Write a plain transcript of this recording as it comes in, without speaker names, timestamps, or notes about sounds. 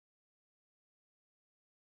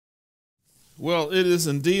Well, it is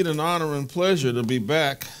indeed an honor and pleasure to be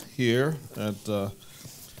back here at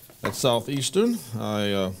Southeastern.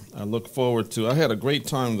 I look forward to. I had a great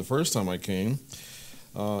time the first time I came.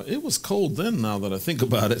 It was cold then. Now that I think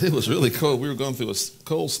about it, it was really cold. We were going through a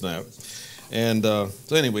cold snap, and so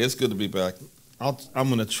anyway, it's good to be back. I'm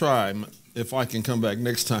going to try if I can come back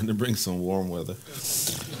next time to bring some warm weather.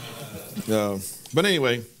 But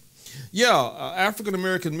anyway. Yeah, African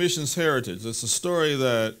American missions heritage. It's a story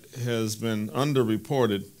that has been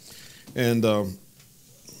underreported. And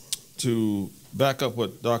to back up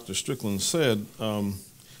what Dr. Strickland said, when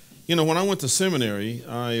I went to seminary,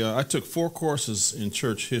 I took 4 courses in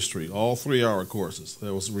church history, all 3-hour courses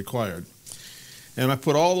that was required. And I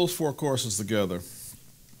put all those 4 courses together.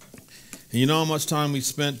 And you know how much time we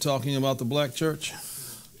spent talking about the black church?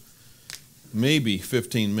 Maybe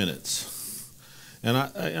 15 minutes. And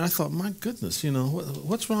I thought, my goodness,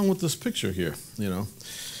 what's wrong with this picture here,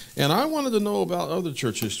 And I wanted to know about other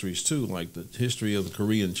church histories, too, like the history of the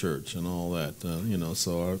Korean church and all that,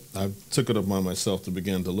 So I took it upon myself to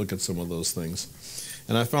begin to look at some of those things.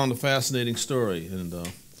 And I found a fascinating story and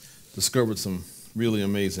discovered some really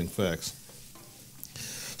amazing facts.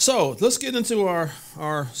 So let's get into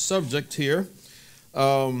our subject here.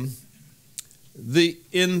 In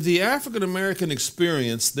the African American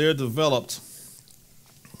experience, there developed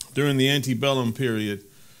during the antebellum period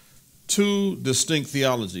 2 distinct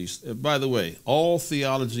theologies. By the way, all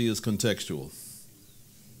theology is contextual.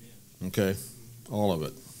 Okay? All of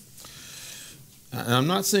it. And I'm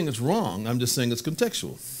not saying it's wrong, I'm just saying it's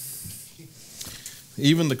contextual.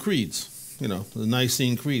 Even the creeds, the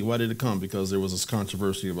Nicene Creed, why did it come? Because there was this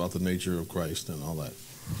controversy about the nature of Christ and all that.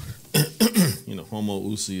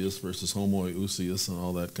 Homoousios versus homoousios and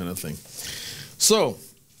all that kind of thing. So,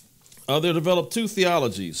 they developed 2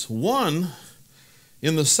 theologies. One,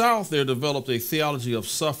 in the South, they developed a theology of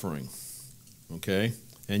suffering, okay?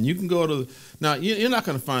 And you can go to, now you're not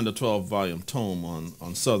going to find a 12-volume tome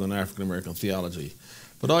on Southern African American theology,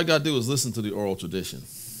 but all you got to do is listen to the oral tradition,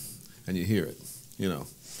 and you hear it, You know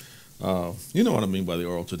what I mean by the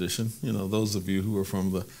oral tradition, those of you who are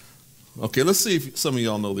from the, okay, let's see if some of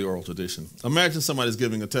y'all know the oral tradition. Imagine somebody's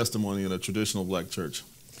giving a testimony in a traditional black church,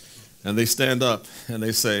 and they stand up and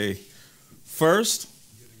they say, first,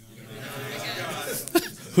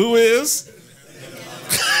 who is?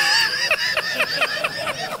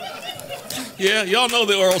 Yeah, y'all know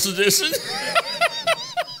the oral tradition.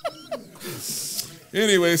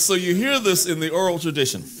 Anyway, so you hear this in the oral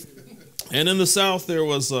tradition. And in the South, there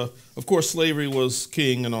was, of course, slavery was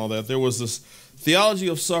king and all that. There was this theology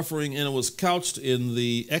of suffering, and it was couched in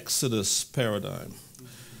the Exodus paradigm.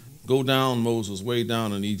 Go down, Moses, way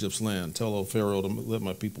down in Egypt's land. Tell old Pharaoh to let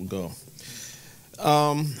my people go.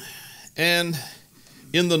 And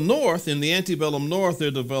in the North, in the antebellum North,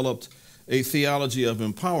 they developed a theology of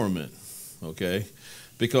empowerment, okay?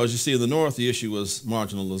 Because you see, in the North, the issue was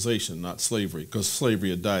marginalization, not slavery, because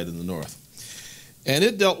slavery had died in the North. And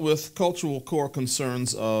it dealt with cultural core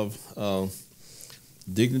concerns of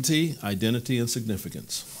dignity, identity, and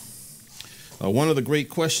significance. One of the great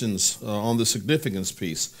questions on the significance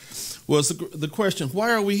piece was the question,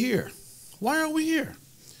 why are we here? Why are we here?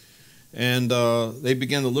 And they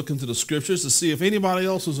began to look into the scriptures to see if anybody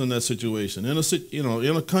else was in that situation, in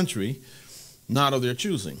a country not of their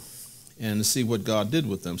choosing, and to see what God did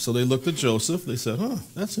with them. So they looked at Joseph. They said,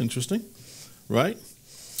 that's interesting, right?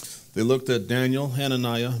 They looked at Daniel,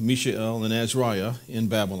 Hananiah, Mishael, and Azariah in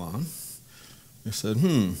Babylon. They said,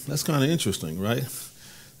 that's kind of interesting, right?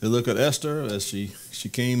 They look at Esther as she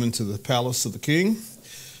came into the palace of the king,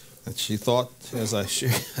 and she thought, as I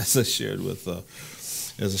shared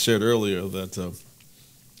earlier, that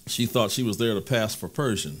she thought she was there to pass for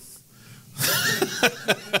Persian.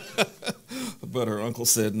 But her uncle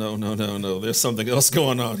said, no, there's something else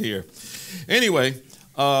going on here. Anyway,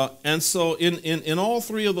 and so in all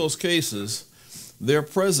 3 of those cases, their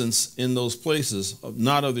presence in those places,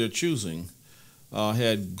 not of their choosing,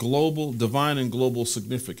 had divine and global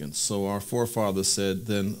significance. So our forefathers said,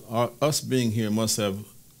 then us being here must have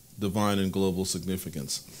divine and global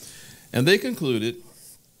significance. And they concluded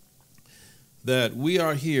that we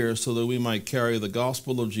are here so that we might carry the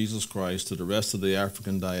gospel of Jesus Christ to the rest of the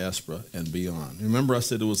African diaspora and beyond. Remember, I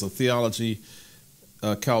said it was a theology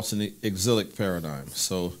couched in the exilic paradigm.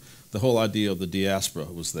 So the whole idea of the diaspora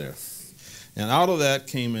was there. And out of that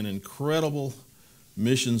came an incredible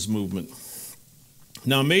missions movement.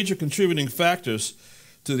 Now, major contributing factors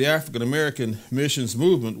to the African American missions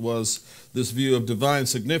movement was this view of divine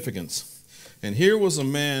significance. And here was a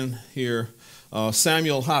man here,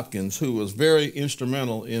 Samuel Hopkins, who was very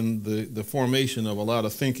instrumental in the formation of a lot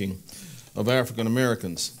of thinking of African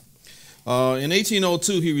Americans. In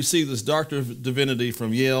 1802, he received his Doctor of Divinity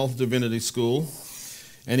from Yale Divinity School.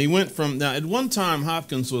 And he went from, now at one time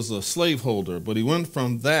Hopkins was a slaveholder, but he went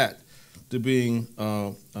from that to being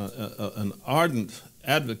an ardent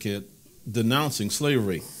advocate denouncing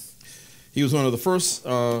slavery. He was one of the first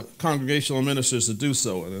congregational ministers to do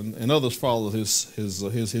so, and others followed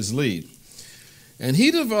his lead. And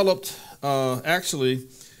he developed,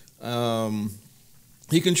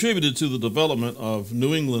 he contributed to the development of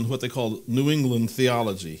New England, what they called New England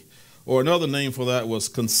theology, or another name for that was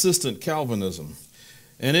consistent Calvinism.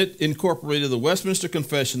 And it incorporated the Westminster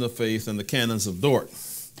Confession of Faith and the canons of Dort.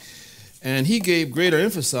 And he gave greater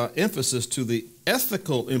emphasis to the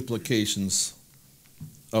ethical implications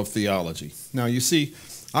of theology. Now, you see,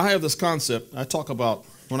 I have this concept. When I talk about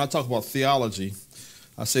theology,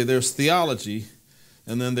 I say there's theology,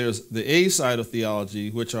 and then there's the A side of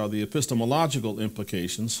theology, which are the epistemological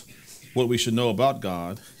implications, what we should know about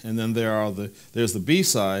God, and then there's the B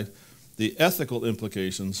side, the ethical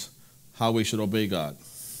implications, how we should obey God.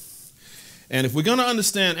 And if we're going to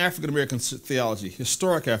understand African American theology,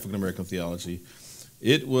 historic African American theology,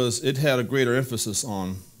 it had a greater emphasis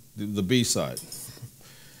on the B side.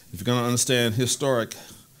 If you're going to understand historic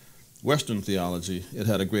Western theology, it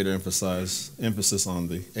had a greater emphasis on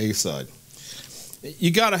the A side.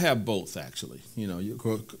 You got to have both, actually.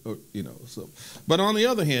 So. But on the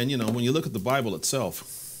other hand, when you look at the Bible itself,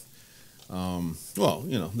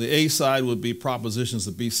 the A side would be propositions,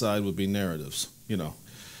 the B side would be narratives.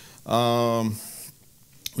 When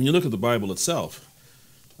you look at the Bible itself,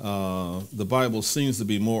 the Bible seems to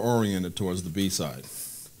be more oriented towards the B side.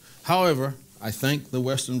 However, I thank the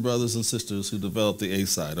Western brothers and sisters who developed the A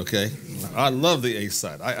side, okay? I love the A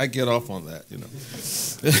side. I get off on that,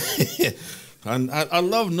 I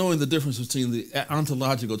love knowing the difference between the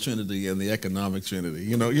ontological trinity and the economic trinity.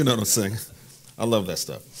 You know what I'm saying? I love that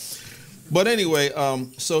stuff. But anyway,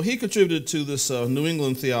 so he contributed to this New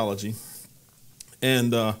England theology.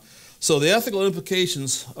 And so the ethical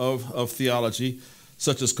implications of theology,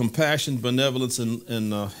 such as compassion, benevolence, and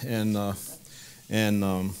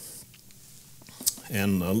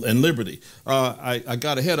liberty. I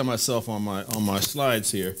got ahead of myself on my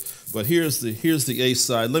slides here, but here's the A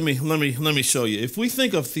side. Let me show you. If we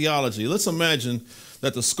think of theology, let's imagine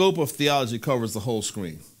that the scope of theology covers the whole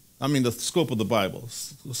screen. I mean, the scope of the Bible,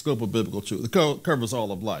 the scope of biblical truth. It covers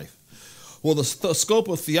all of life. Well, the scope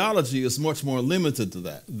of theology is much more limited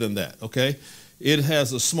than that. Okay, it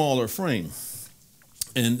has a smaller frame.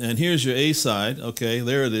 And here's your A side, okay,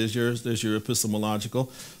 there it is, there's your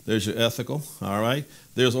epistemological, there's your ethical, all right,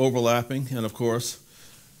 there's overlapping, and of course,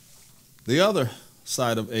 the other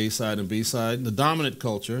side of A side and B side, the dominant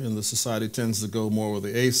culture in the society tends to go more with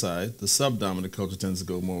the A side, the subdominant culture tends to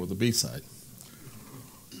go more with the B side.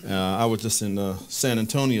 I was just in San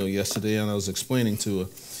Antonio yesterday, and I was explaining to a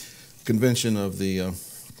convention of the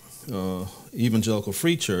Evangelical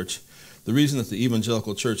Free Church the reason that the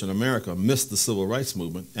evangelical church in America missed the civil rights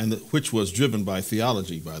movement, and which was driven by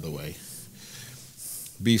theology, by the way,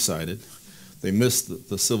 B-sided. They missed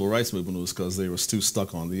the civil rights movement was because they were too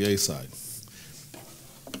stuck on the A side.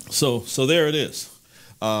 So there it is.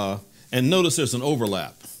 And notice there's an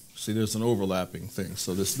overlap. See, there's an overlapping thing.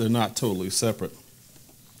 So they're not totally separate.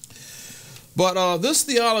 But this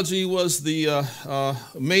theology was the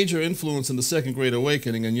major influence in the Second Great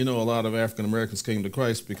Awakening, and a lot of African Americans came to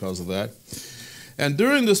Christ because of that. And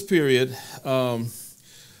during this period,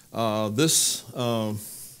 this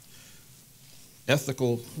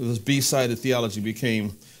B-sided theology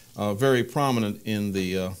became very prominent in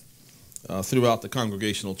throughout the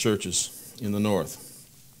congregational churches in the North.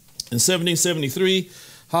 In 1773,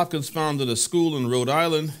 Hopkins founded a school in Rhode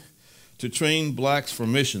Island to train blacks for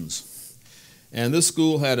missions. And this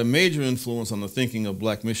school had a major influence on the thinking of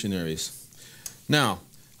black missionaries. Now,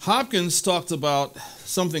 Hopkins talked about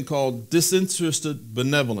something called disinterested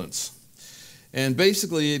benevolence. And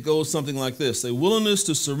basically it goes something like this: a willingness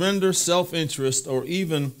to surrender self-interest or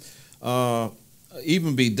even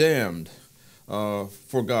be damned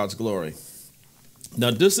for God's glory.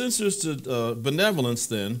 Now, disinterested benevolence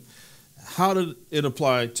then, how did it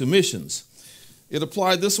apply to missions? It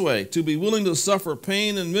applied this way: to be willing to suffer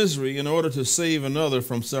pain and misery in order to save another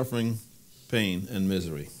from suffering pain and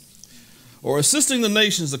misery. Or assisting the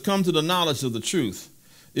nations to come to the knowledge of the truth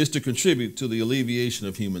is to contribute to the alleviation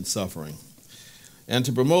of human suffering. And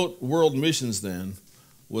to promote world missions then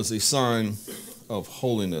was a sign of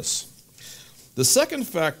holiness. The second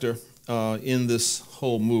factor in this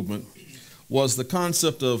whole movement was the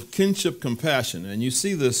concept of kinship compassion. And you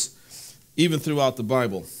see this even throughout the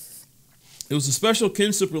Bible. It was a special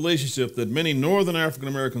kinship relationship that many Northern African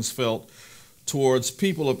Americans felt towards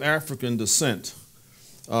people of African descent,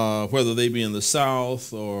 whether they be in the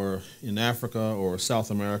South or in Africa or South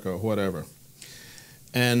America or whatever.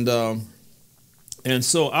 And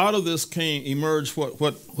so out of this emerged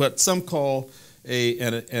what some call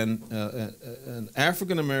an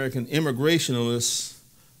African American immigrationalist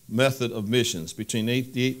method of missions between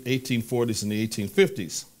the 1840s and the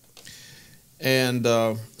 1850s. And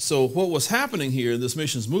so what was happening here in this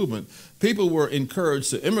missions movement, people were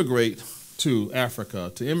encouraged to immigrate to Africa,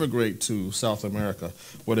 to immigrate to South America,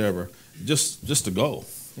 whatever, just to go.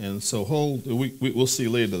 And so we'll see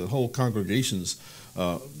later that whole congregations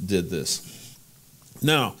did this.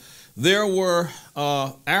 Now, there were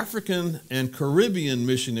African and Caribbean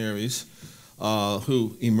missionaries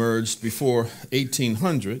who emerged before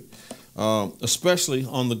 1800, especially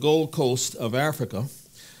on the Gold Coast of Africa,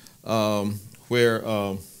 where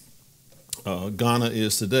Ghana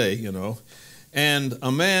is today, you know. And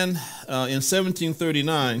a man in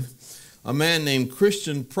 1739, a man named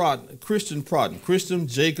Christian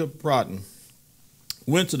Jacob Broughton,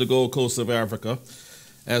 went to the Gold Coast of Africa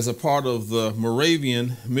as a part of the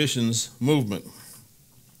Moravian missions movement.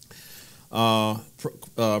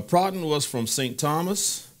 Broughton was from St.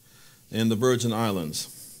 Thomas in the Virgin Islands.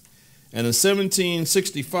 And in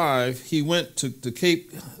 1765, he went to the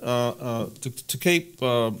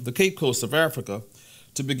Cape Coast of Africa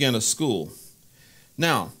to begin a school.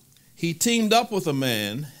 Now, he teamed up with a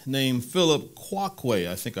man named Philip Quakwe,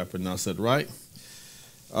 I think I pronounced that right,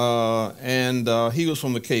 and he was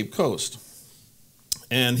from the Cape Coast.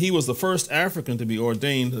 And he was the first African to be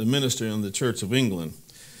ordained a minister in the Church of England.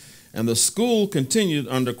 And the school continued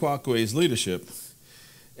under Quakwe's leadership.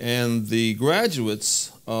 And the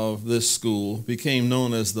graduates of this school became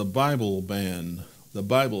known as the Bible Band.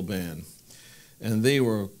 And they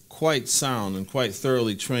were quite sound and quite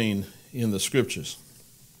thoroughly trained in the scriptures.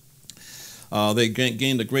 They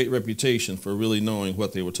gained a great reputation for really knowing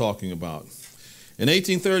what they were talking about. In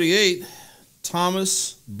 1838,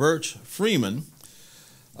 Thomas Birch Freeman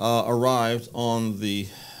arrived on the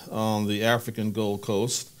African Gold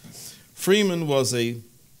Coast. Freeman was a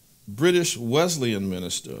British Wesleyan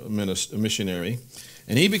missionary,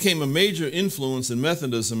 and he became a major influence in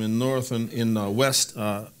Methodism in West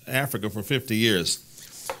Africa for 50 years.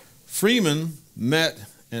 Freeman met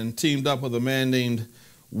and teamed up with a man named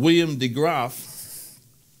William de Graaf.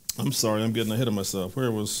 I'm sorry, I'm getting ahead of myself.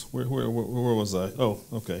 Where was I? Oh,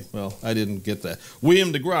 okay. Well, I didn't get that.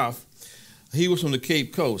 William de Graaf. He was from the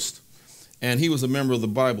Cape Coast, and he was a member of the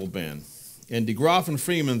Bible Band. And de Graaf and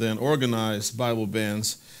Freeman then organized Bible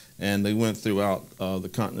bands, and they went throughout the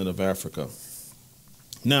continent of Africa.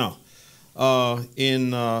 Now,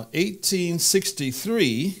 in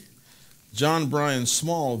 1863, John Bryan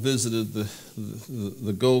Small visited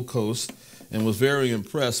the Gold Coast and was very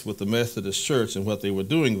impressed with the Methodist Church and what they were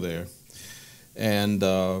doing there. And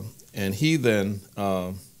he then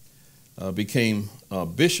became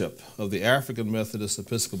bishop of the African Methodist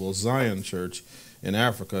Episcopal Zion Church in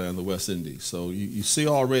Africa and the West Indies. So you see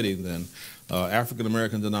already then African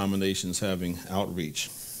American denominations having outreach.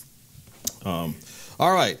 All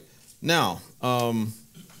right, now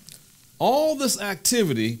all this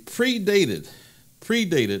activity predated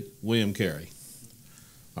William Carey.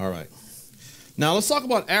 All right. Now let's talk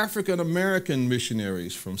about African American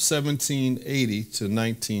missionaries from 1780 to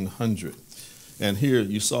 1900. And here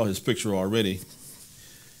you saw his picture already.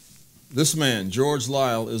 This man, George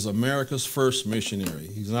Lyle, is America's first missionary.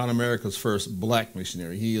 He's not America's first black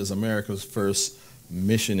missionary. He is America's first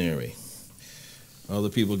missionary. Other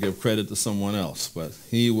people give credit to someone else, but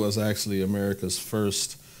he was actually America's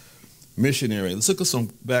first missionary. Let's look at some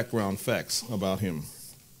background facts about him.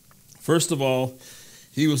 First of all,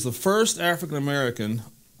 he was the first African American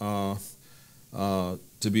to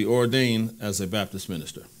be ordained as a Baptist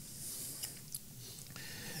minister.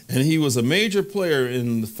 And he was a major player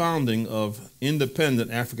in the founding of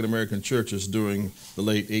independent African American churches during the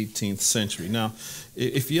late 18th century. Now,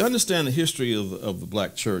 if you understand the history of the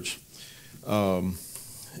black church, in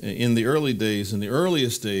the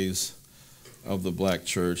earliest days of the black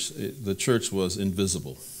church, the church was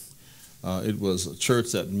invisible. It was a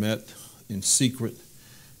church that met in secret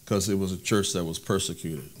because it was a church that was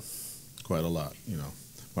persecuted quite a lot, you know.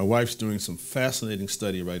 My wife's doing some fascinating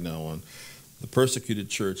study right now on the persecuted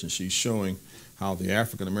church, and she's showing how the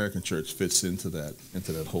African American church fits into that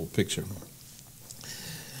whole picture.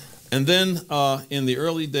 And then in the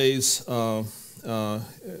early days,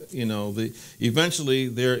 eventually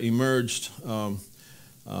there emerged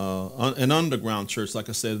an underground church, like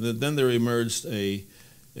I said. Then there emerged a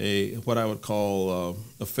what I would call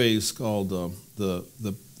a phase called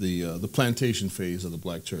the plantation phase of the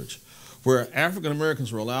black church, where African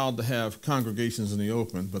Americans were allowed to have congregations in the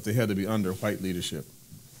open, but they had to be under white leadership,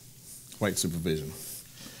 white supervision.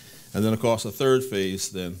 And then, of course, the third phase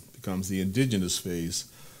then becomes the indigenous phase,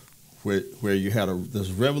 where you had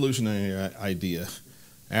this revolutionary idea: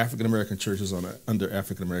 African American churches under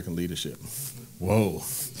African American leadership. Whoa.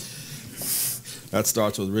 That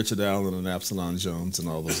starts with Richard Allen and Absalom Jones and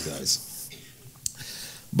all those guys.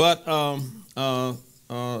 But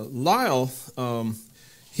Lyle,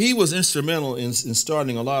 he was instrumental in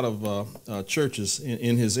starting a lot of churches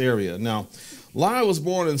in his area. Now, Lyle was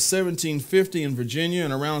born in 1750 in Virginia,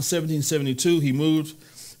 and around 1772 he moved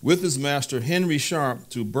with his master Henry Sharp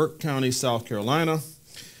to Burke County, South Carolina.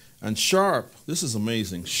 And Sharp, this is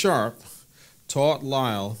amazing, Sharp taught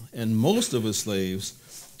Lyle and most of his slaves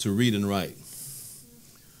to read and write.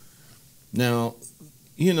 Now,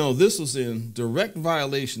 you know, this was in direct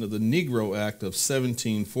violation of the Negro Act of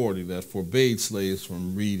 1740 that forbade slaves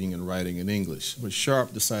from reading and writing in English. But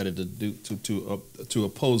Sharp decided to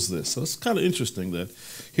oppose this. So it's kind of interesting that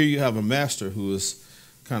here you have a master who is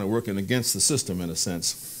kind of working against the system in a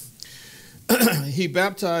sense. He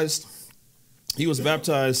was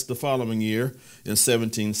baptized the following year in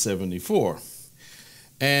 1774.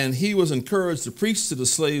 And he was encouraged to preach to the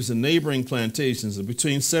slaves in neighboring plantations. And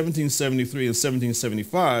between 1773 and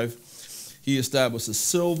 1775, he established a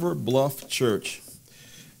Silver Bluff Church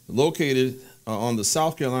located on the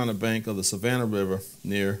South Carolina bank of the Savannah River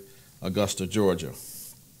near Augusta, Georgia.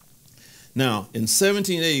 Now, in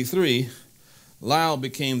 1783, Lyle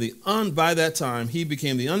became by that time, he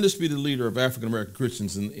became the undisputed leader of African American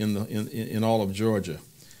Christians in all of Georgia.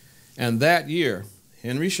 And that year,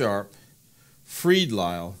 Henry Sharp freed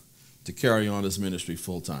Lyle to carry on his ministry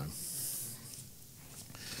full time.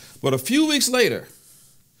 But a few weeks later,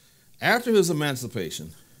 after his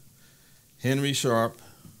emancipation, Henry Sharp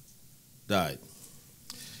died.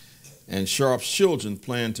 And Sharp's children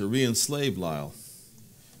planned to re-enslave Lyle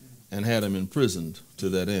and had him imprisoned to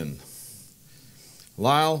that end.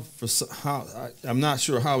 Lyle, I'm not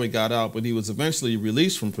sure how he got out, but he was eventually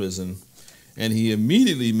released from prison, and he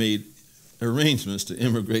immediately made arrangements to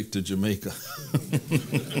immigrate to Jamaica.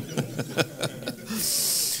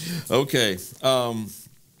 Okay.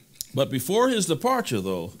 But before his departure,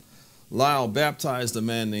 though, Lyle baptized a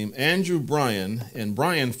man named Andrew Bryan, and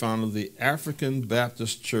Bryan founded the African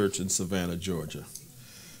Baptist Church in Savannah, Georgia,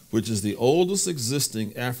 which is the oldest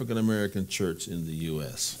existing African American church in the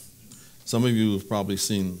U.S. Some of you have probably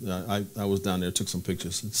seen, I was down there, took some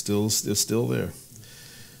pictures. It's still there.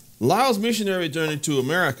 Lyle's missionary journey to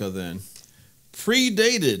America then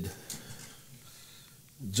predated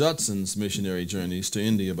Judson's missionary journeys to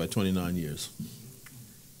India by 29 years.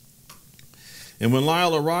 And when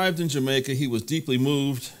Lyle arrived in Jamaica, he was deeply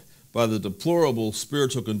moved by the deplorable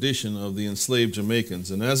spiritual condition of the enslaved Jamaicans,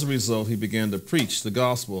 and as a result, he began to preach the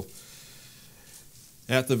gospel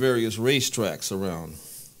at the various racetracks around.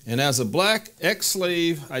 And as a black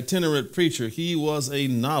ex-slave itinerant preacher, he was a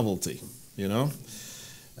novelty, you know.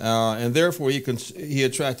 And therefore, he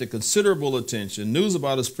attracted considerable attention. News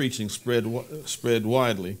about his preaching spread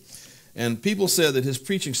widely. And people said that his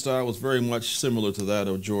preaching style was very much similar to that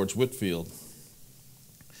of George Whitefield.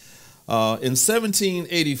 In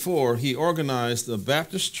 1784, he organized a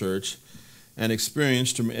Baptist church and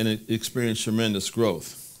experienced tremendous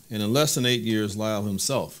growth. And in less than 8 years, Lyle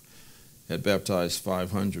himself had baptized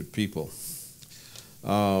 500 people.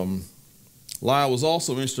 Lyle was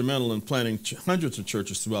also instrumental in planting hundreds of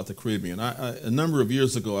churches throughout the Caribbean. A number of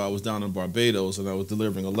years ago, I was down in Barbados, and I was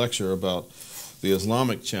delivering a lecture about the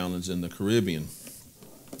Islamic challenge in the Caribbean.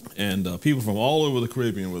 And people from all over the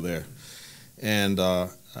Caribbean were there. And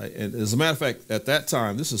as a matter of fact, at that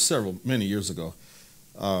time, this is many years ago,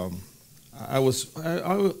 I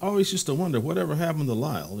always used to wonder whatever happened to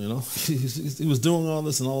Lyle, you know. He was doing all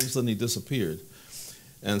this, and all of a sudden he disappeared.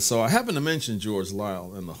 And so I happened to mention George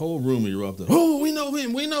Lyle, and the whole room erupted. Oh, we know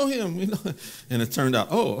him, we know him, we know him. And it turned out,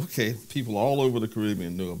 oh, okay, people all over the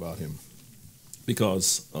Caribbean knew about him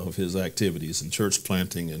because of his activities in church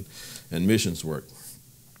planting and missions work.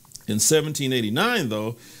 In 1789,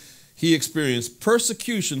 though, he experienced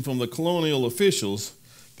persecution from the colonial officials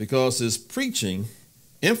because his preaching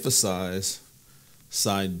emphasized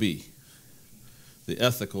side B, the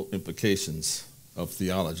ethical implications of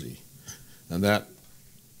theology. And that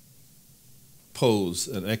posed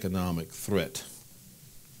an economic threat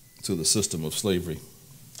to the system of slavery.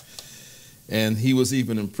 And he was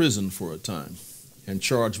even imprisoned for a time and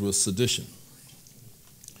charged with sedition.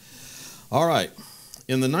 All right.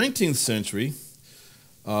 In the 19th century,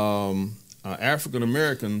 African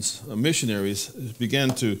Americans, missionaries, began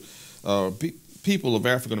to people of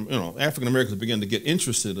African Americans began to get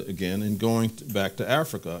interested again in going back to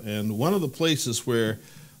Africa. And one of the places where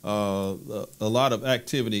a lot of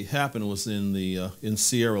activity happened was in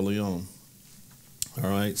Sierra Leone. All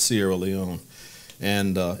right, Sierra Leone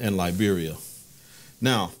and Liberia.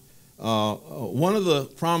 Now, one of the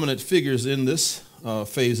prominent figures in this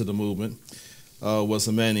phase of the movement was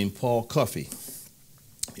a man named Paul Cuffey.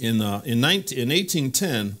 In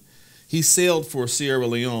 1810, he sailed for Sierra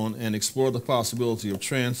Leone and explored the possibility of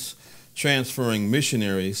transferring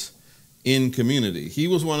missionaries in community. He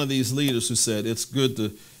was one of these leaders who said it's good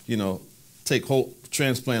to,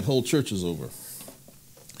 transplant whole churches over.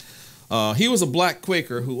 He was a black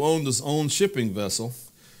Quaker who owned his own shipping vessel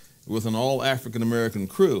with an all-African-American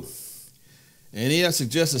crew. And he had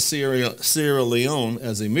suggested Sierra Leone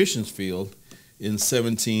as a missions field in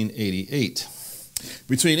 1788.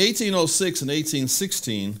 Between 1806 and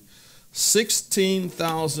 1816,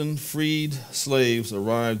 16,000 freed slaves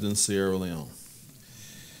arrived in Sierra Leone.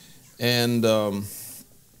 And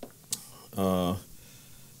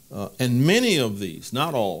many of these,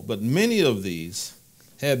 not all, but many of these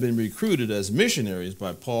had been recruited as missionaries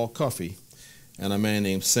by Paul Cuffey and a man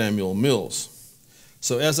named Samuel Mills.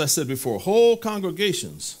 So as I said before, whole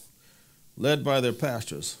congregations led by their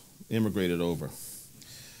pastors immigrated over.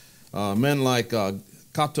 Men like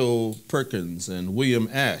Cato Perkins and William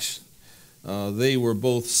Ash, they were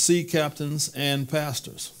both sea captains and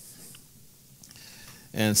pastors.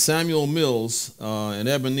 And Samuel Mills and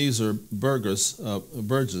Ebenezer Burgess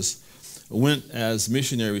went as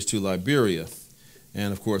missionaries to Liberia.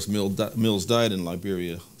 And of course, Mills died in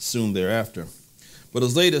Liberia soon thereafter. But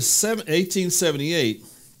as late as 1878,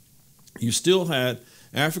 you still had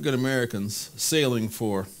African Americans sailing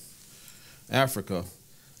for Africa,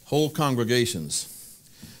 whole congregations.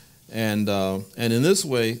 And in this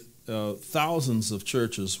way, thousands of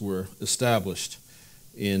churches were established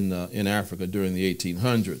in Africa during the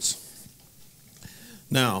 1800s.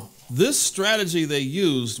 Now, this strategy they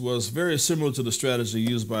used was very similar to the strategy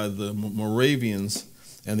used by the Moravians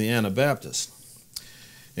and the Anabaptists.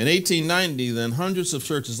 In 1890, then, hundreds of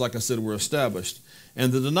churches, like I said, were established.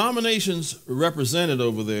 And the denominations represented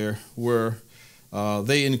over there were,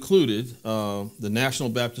 they included the National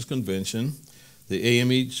Baptist Convention, the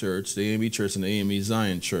AME Church, and the AME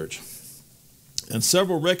Zion Church. And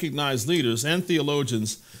several recognized leaders and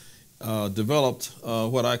theologians developed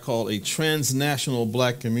what I call a transnational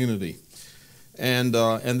black community. And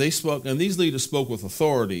these leaders spoke with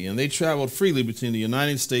authority, and they traveled freely between the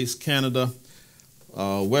United States, Canada,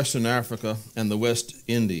 Western Africa, and the West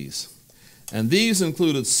Indies. And these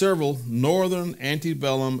included several northern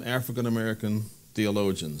antebellum African American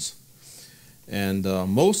theologians. And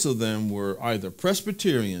most of them were either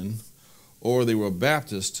Presbyterian or they were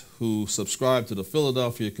Baptist who subscribed to the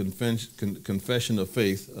Philadelphia Confession of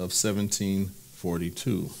Faith of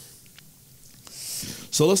 1742.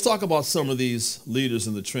 So let's talk about some of these leaders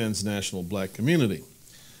in the transnational black community.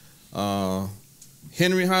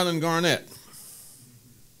 Henry Highland Garnett.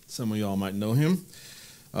 Some of y'all might know him.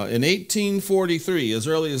 In 1843, as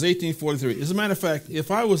early as 1843, as a matter of fact, if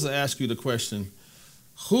I was to ask you the question,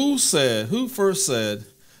 who first said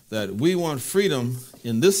that we want freedom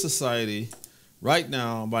in this society right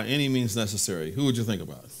now by any means necessary, who would you think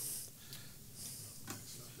about?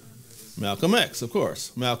 Malcolm X, of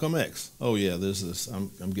course. Malcolm X. Oh yeah, there's this.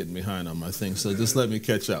 I'm getting behind on my thing, so just let me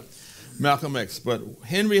catch up. Malcolm X. But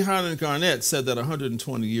Henry Highland Garnett said that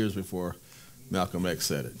 120 years before Malcolm X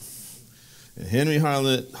said it. And Henry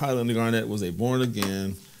Highland Garnett was a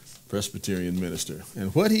born-again Presbyterian minister.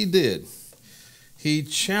 And what he did, he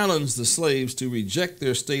challenged the slaves to reject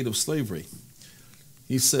their state of slavery.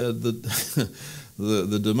 He said that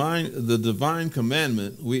the divine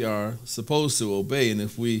commandment we are supposed to obey, and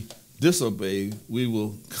if we disobey, we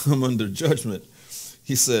will come under judgment.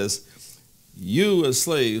 He says, you as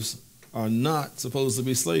slaves are not supposed to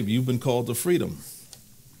be slaves. You've been called to freedom.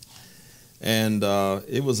 And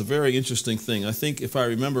it was a very interesting thing. I think if I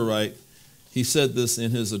remember right, he said this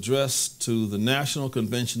in his address to the National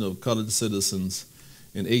Convention of Colored Citizens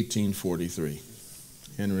in 1843.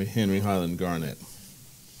 Henry Highland Garnett.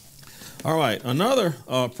 All right, another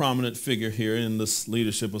prominent figure here in this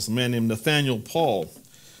leadership was a man named Nathaniel Paul.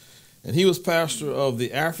 And he was pastor of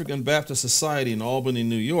the African Baptist Society in Albany,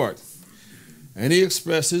 New York. And he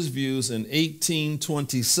expressed his views in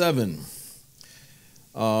 1827.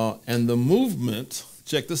 And the movement,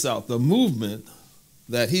 check this out, the movement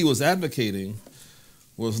that he was advocating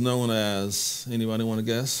was known as, anybody want to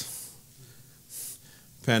guess?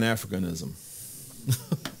 Pan-Africanism.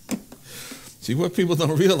 See, what people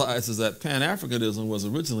don't realize is that Pan-Africanism was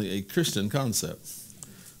originally a Christian concept.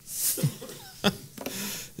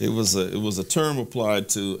 It was a term applied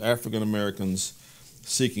to African Americans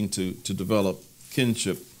seeking to develop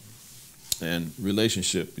kinship and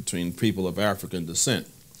relationship between people of African descent.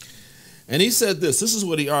 And he said this is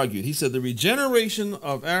what he argued. He said the regeneration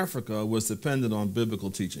of Africa was dependent on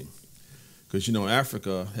biblical teaching. Because, you know,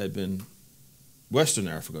 Western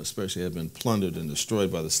Africa especially, had been plundered and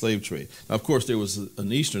destroyed by the slave trade. Now, of course, there was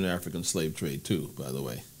an Eastern African slave trade too, by the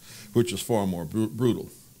way, which was far more brutal.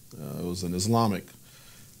 It was an Islamic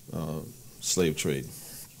slave trade.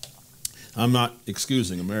 I'm not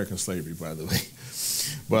excusing American slavery, by the way.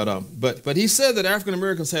 But he said that African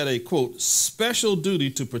Americans had a, quote, special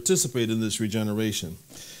duty to participate in this regeneration.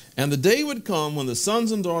 And the day would come when the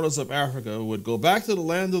sons and daughters of Africa would go back to the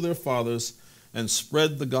land of their fathers and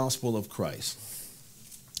spread the gospel of Christ.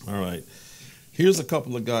 All right. Here's a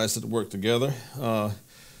couple of guys that work together.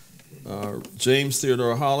 James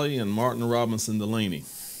Theodore Holly and Martin Robinson Delaney.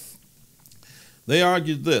 They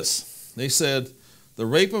argued this. They said, the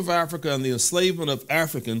rape of Africa and the enslavement of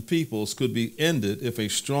African peoples could be ended if a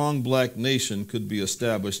strong black nation could be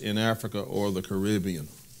established in Africa or the Caribbean.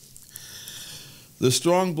 The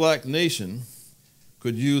strong black nation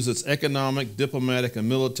could use its economic, diplomatic, and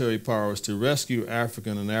military powers to rescue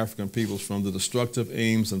African and African peoples from the destructive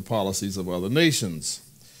aims and policies of other nations.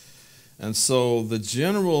 And so the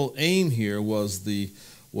general aim here was the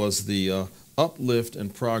uplift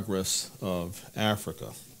and progress of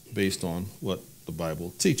Africa based on what the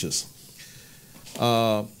Bible teaches.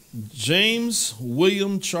 James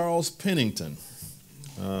William Charles Pennington.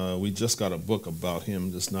 We just got a book about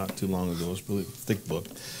him just not too long ago. It's a really thick book.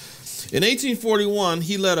 In 1841,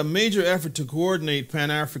 he led a major effort to coordinate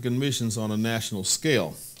Pan-African missions on a national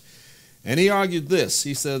scale. And he argued this.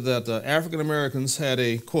 He said that African Americans had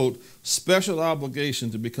a, quote, special obligation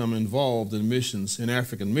to become involved in missions, in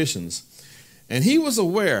African missions. And he was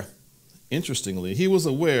aware, interestingly, he was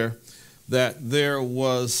aware that there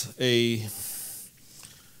was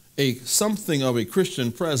something of a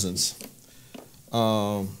Christian presence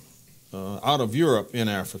out of Europe in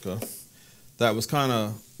Africa that was kind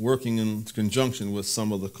of working in conjunction with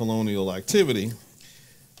some of the colonial activity,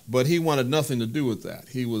 but he wanted nothing to do with that.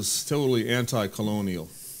 He was totally anti-colonial,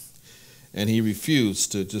 and he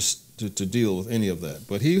refused to deal with any of that.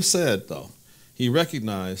 But he said, though, he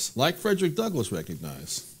recognized, like Frederick Douglass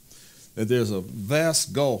recognized, that there's a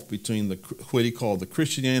vast gulf between what he called the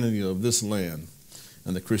Christianity of this land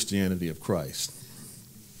and the Christianity of Christ.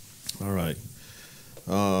 All right.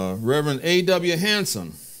 Reverend A.W.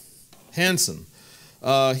 Hanson,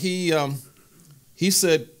 he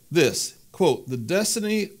said this, quote, the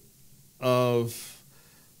destiny of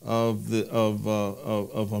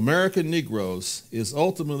American Negroes is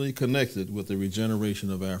ultimately connected with the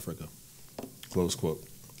regeneration of Africa, close quote.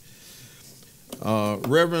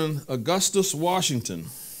 Reverend Augustus Washington,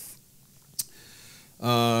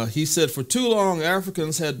 he said, for too long,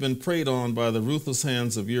 Africans had been preyed on by the ruthless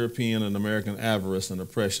hands of European and American avarice and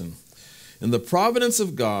oppression. In the providence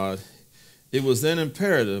of God, it was then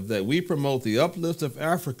imperative that we promote the uplift of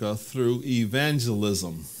Africa through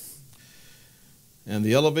evangelism. And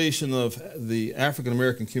the elevation of the African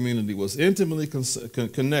American community was intimately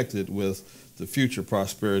connected with the future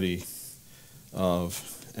prosperity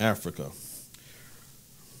of Africa.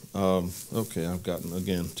 Okay, I've gotten,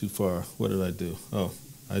 again, too far. What did I do? Oh,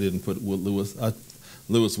 I didn't put Lewis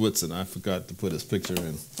Whitson. I forgot to put his picture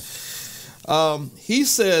in. He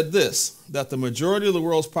said this, that the majority of the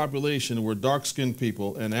world's population were dark-skinned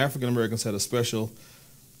people, and African Americans had a special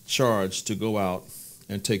charge to go out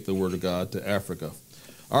and take the word of God to Africa.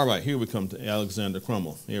 All right, here we come to Alexander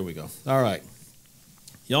Crummell. Here we go. All right.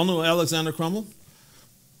 Y'all know Alexander Crummell?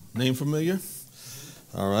 Name familiar?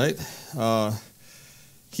 All right.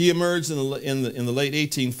 He emerged in the late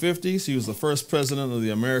 1850s. He was the first president of the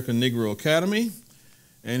American Negro Academy.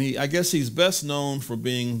 And I guess he's best known for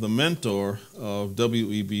being the mentor of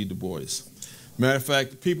W.E.B. Du Bois. Matter of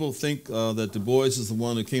fact, people think that Du Bois is the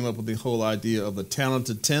one who came up with the whole idea of the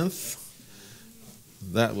talented tenth.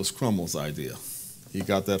 That was Crummell's idea. He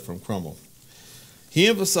got that from Crummell. He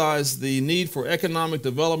emphasized the need for economic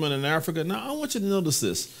development in Africa. Now, I want you to notice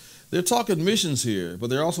this. They're talking missions here, but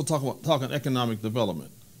they're also talking economic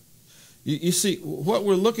development. You see, what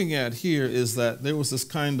we're looking at here is that there was this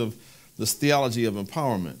theology of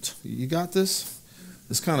empowerment. You got this?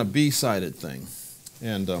 This kind of B-sided thing.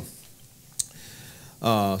 And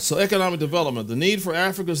so economic development, the need for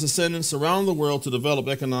Africa's descendants around the world to develop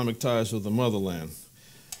economic ties with the motherland.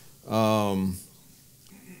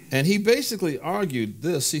 And he basically argued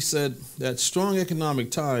this. He said that strong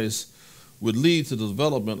economic ties would lead to the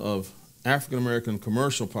development of African American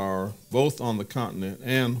commercial power both on the continent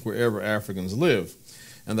and wherever Africans live.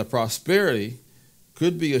 And the prosperity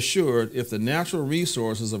could be assured if the natural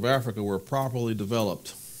resources of Africa were properly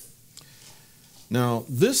developed. Now,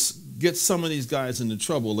 this gets some of these guys into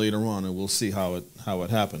trouble later on, and we'll see how it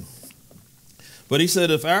happened. But he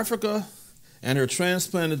said if Africa and her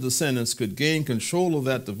transplanted descendants could gain control of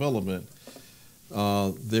that development,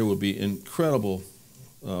 there would be incredible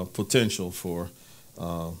potential for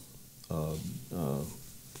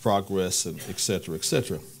progress, and et cetera, et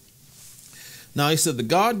cetera. Now, he said the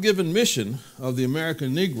God-given mission of the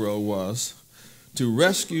American Negro was to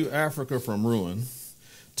rescue Africa from ruin,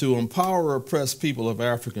 to empower oppressed people of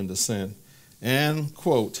African descent, and,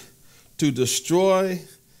 quote, to destroy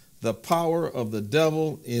the power of the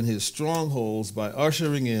devil in his strongholds by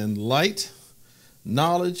ushering in light,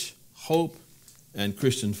 knowledge, hope, and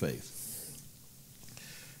Christian faith.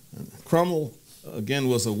 Crummell, again,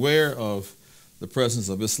 was aware of the presence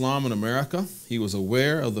of Islam in America. He was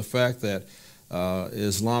aware of the fact that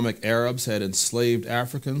Islamic Arabs had enslaved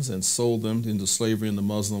Africans and sold them into slavery in the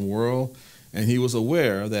Muslim world. And he was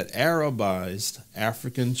aware that Arabized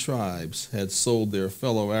African tribes had sold their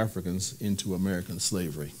fellow Africans into American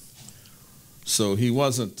slavery. So he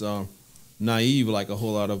wasn't naive like a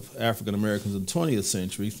whole lot of African Americans in the 20th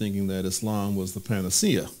century, thinking that Islam was the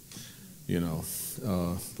panacea,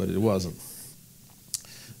 but it wasn't.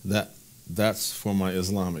 That's for my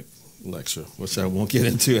Islamic lecture, which I won't get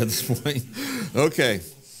into at this point. Okay.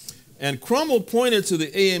 And Crummell pointed to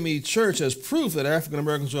the AME Church as proof that African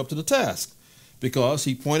Americans were up to the task, because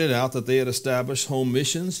he pointed out that they had established home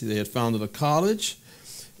missions, they had founded a college,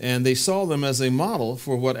 and they saw them as a model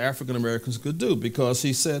for what African Americans could do, because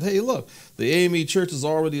he said, hey, look, the AME Church has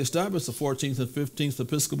already established the 14th and 15th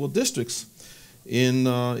Episcopal districts in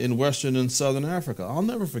Western and Southern Africa. I'll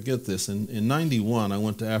never forget this. In 91, I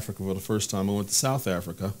went to Africa for the first time. I went to South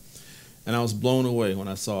Africa, and I was blown away when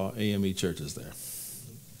I saw AME churches there.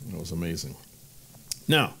 It was amazing.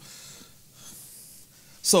 Now,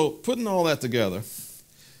 so putting all that together,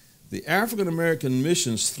 the African American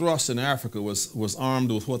missions thrust in Africa was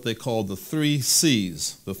armed with what they called the 3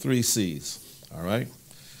 C's. The 3 C's, all right?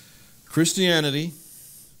 Christianity,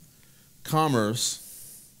 commerce,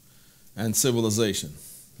 and civilization.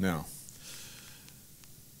 Now,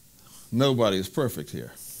 nobody is perfect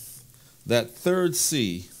here. That 3rd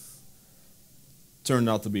C turned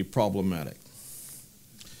out to be problematic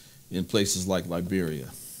in places like Liberia,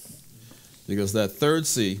 because that 3rd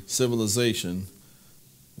C, civilization,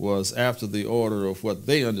 was after the order of what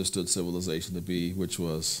they understood civilization to be, which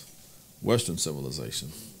was Western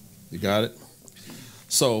civilization. You got it?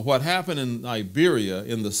 So what happened in Liberia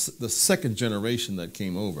in the 2nd generation that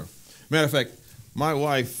came over, matter of fact, my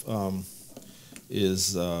wife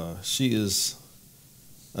she is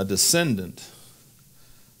a descendant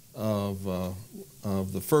of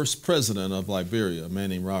the first president of Liberia, a man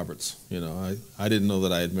named Roberts. I didn't know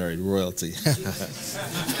that I had married royalty.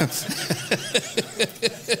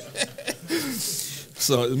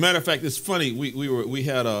 So, as a matter of fact, it's funny. We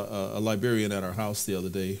had a Liberian at our house the other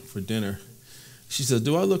day for dinner. She said,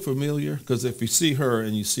 "Do I look familiar?" Because if you see her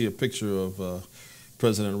and you see a picture of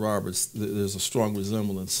President Roberts, there's a strong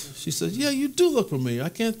resemblance. She said, "Yeah, you do look familiar. I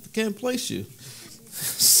can't place you."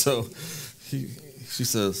 So she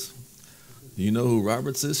says, "You know who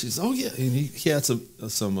Roberts is?" She says, "Oh yeah." And he had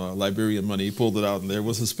some Liberian money. He pulled it out, and there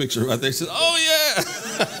was his picture right there. She said, "Oh yeah."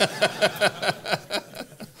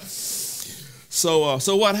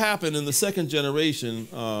 So what happened in the 2nd generation?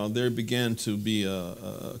 There began to be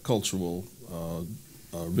a cultural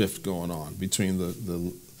rift going on between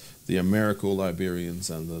the Americo-Liberians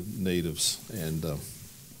and the natives, and the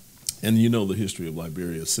history of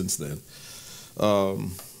Liberia since then.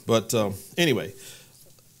 Anyway,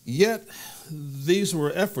 yet these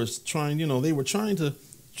were efforts they were trying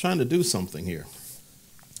to do something here.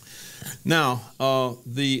 Now,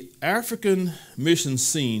 the African mission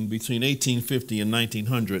scene between 1850 and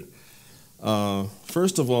 1900,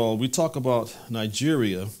 first of all, we talk about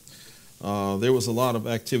Nigeria. There was a lot of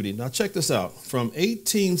activity. Now, check this out. From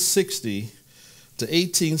 1860 to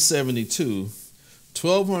 1872,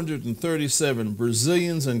 1,237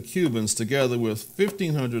 Brazilians and Cubans, together with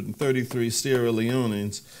 1,533 Sierra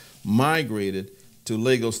Leoneans, migrated to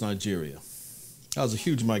Lagos, Nigeria. That was a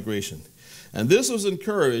huge migration. And this was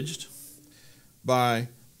encouraged by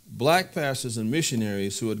black pastors and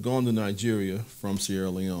missionaries who had gone to Nigeria from Sierra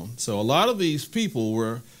Leone. So a lot of these people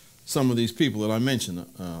were some of these people that I mentioned,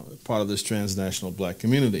 part of this transnational black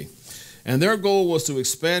community. And their goal was to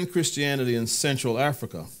expand Christianity in Central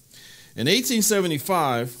Africa. In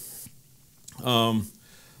 1875,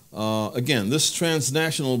 Again, this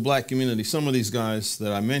transnational black community, some of these guys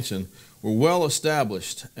that I mentioned, were well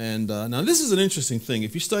established. And now this is an interesting thing.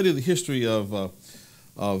 If you study the history of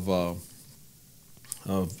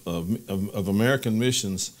American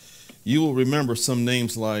missions, you will remember some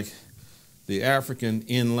names like the African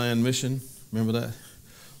Inland Mission. Remember that?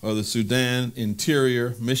 Or the Sudan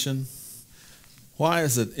Interior Mission. Why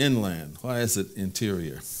is it inland? Why is it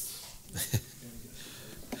interior?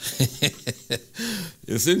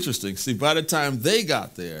 It's interesting. See, by the time they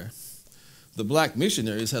got there, the black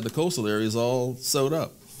missionaries had the coastal areas all sewed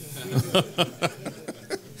up.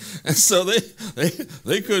 And so they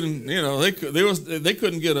couldn't, they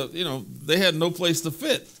couldn't get they had no place to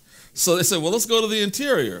fit. So they said, well, let's go to the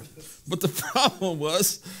interior. But the problem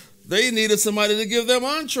was they needed somebody to give them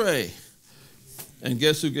entree. And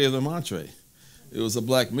guess who gave them entree? It was the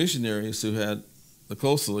black missionaries who had the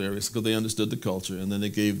coastal areas because they understood the culture, and then they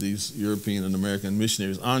gave these European and American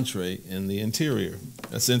missionaries entree in the interior.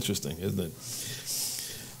 That's interesting, isn't it?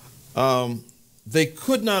 They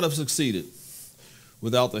could not have succeeded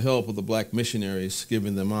without the help of the black missionaries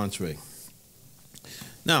giving them entree.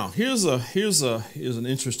 Now, here's an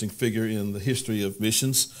interesting figure in the history of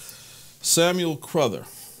missions, Samuel Crowther.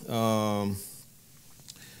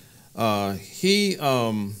 He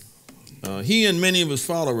and many of his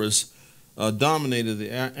followers dominated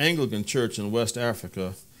the Anglican Church in West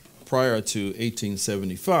Africa prior to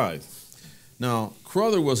 1875. Now,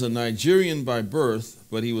 Crowther was a Nigerian by birth,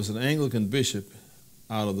 but he was an Anglican bishop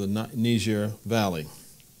out of the Niger Valley.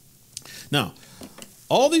 Now,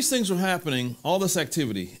 all these things were happening, all this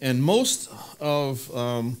activity, and most of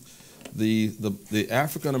the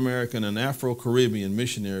African American and Afro-Caribbean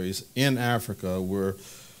missionaries in Africa were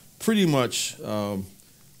pretty much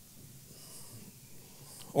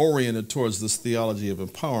oriented towards this theology of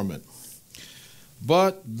empowerment.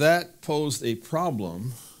 But that posed a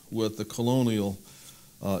problem with the colonial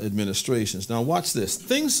administrations. Now watch this.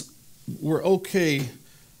 Things were okay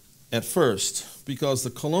at first because the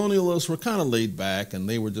colonialists were kind of laid back and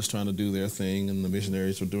they were just trying to do their thing and the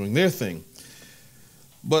missionaries were doing their thing.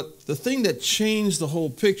 But the thing that changed the whole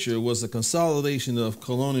picture was the consolidation of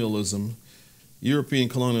colonialism, European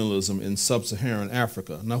colonialism in sub-Saharan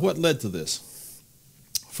Africa. Now what led to this?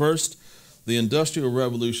 First, the Industrial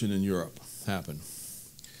Revolution in Europe happened.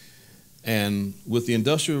 And with the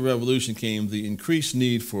Industrial Revolution came the increased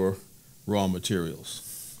need for raw materials.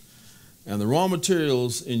 And the raw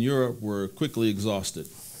materials in Europe were quickly exhausted.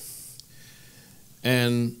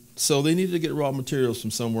 And so they needed to get raw materials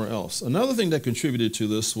from somewhere else. Another thing that contributed to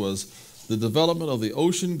this was the development of the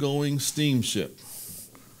ocean-going steamship.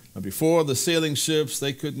 Now, before the sailing ships,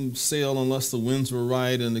 they couldn't sail unless the winds were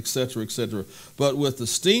right and et cetera, et cetera. But with the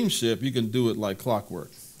steamship, you can do it like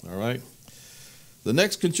clockwork, all right? The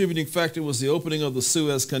next contributing factor was the opening of the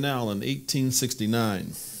Suez Canal in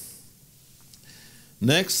 1869.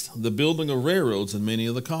 Next, the building of railroads in many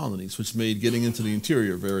of the colonies, which made getting into the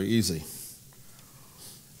interior very easy.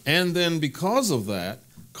 And then because of that,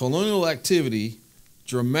 colonial activity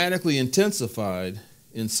dramatically intensified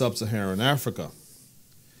in sub-Saharan Africa.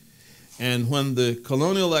 And when the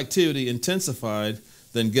colonial activity intensified,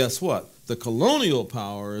 then guess what? The colonial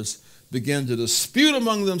powers began to dispute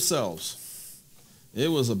among themselves. It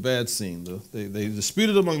was a bad scene. They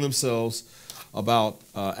disputed among themselves about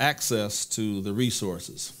access to the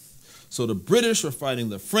resources. So the British were fighting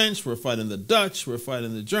the French, were fighting the Dutch, were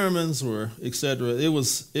fighting the Germans, etc. It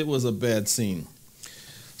was a bad scene.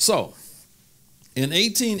 So in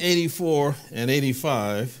 1884 and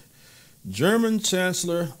 85, German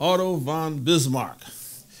Chancellor Otto von Bismarck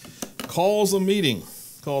calls a meeting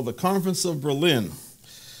called the Conference of Berlin.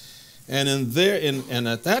 And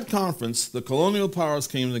at that conference, the colonial powers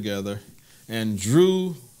came together and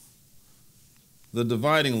drew the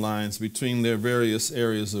dividing lines between their various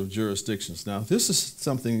areas of jurisdictions. Now, this is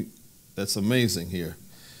something that's amazing here.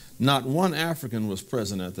 Not one African was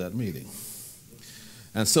present at that meeting.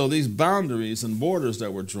 And so these boundaries and borders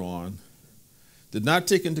that were drawn did not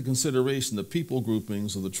take into consideration the people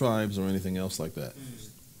groupings or the tribes or anything else like that.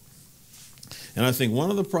 And I think one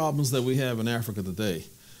of the problems that we have in Africa today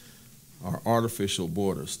are artificial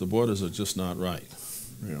borders. The borders are just not right,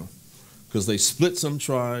 because they split some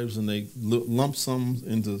tribes and they lump some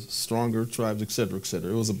into stronger tribes, et cetera, et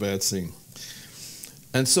cetera. It was a bad scene.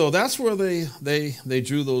 And so that's where they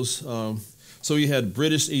drew those. So you had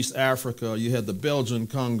British East Africa, you had the Belgian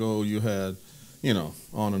Congo, you had,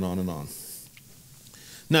 on and on and on.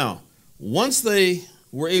 Now, once they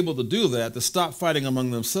were able to do that, to stop fighting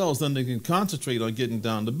among themselves, then they can concentrate on getting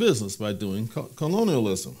down to business by doing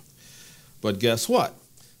colonialism. But guess what?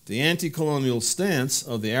 the anti-colonial stance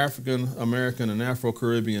of the African American and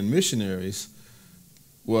Afro-Caribbean missionaries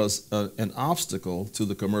was an obstacle to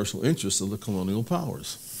the commercial interests of the colonial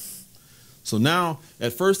powers. So now,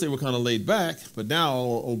 at first they were kind of laid back, but now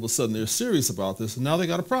all of a sudden they're serious about this, and now they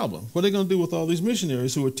got a problem. What are they going to do with all these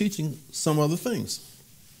missionaries who are teaching some other things?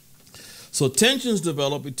 So tensions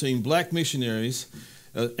developed between black missionaries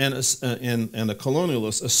and the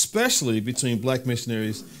colonialists, especially between black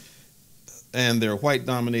missionaries and their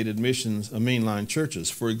white-dominated missions, mainline churches.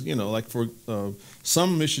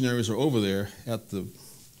 Some missionaries are over there at the,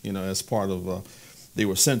 as part of, they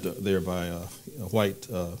were sent there by white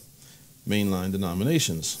mainline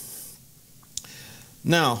denominations.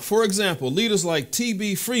 Now, for example, leaders like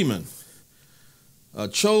T.B. Freeman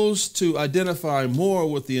chose to identify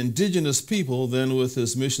more with the indigenous people than with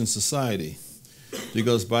his mission society,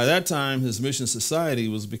 because by that time his mission society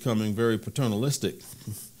was becoming very paternalistic.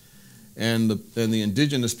 And the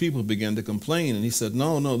indigenous people began to complain, and he said,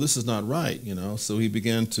 no, this is not right, So he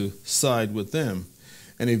began to side with them.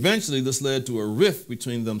 And eventually this led to a rift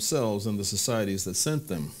between themselves and the societies that sent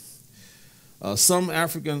them. Some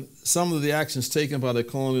of the actions taken by the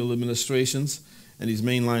colonial administrations and these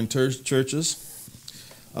mainline churches,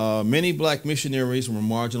 many black missionaries were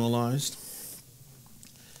marginalized.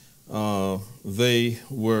 They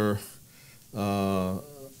were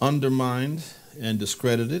undermined and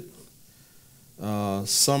discredited.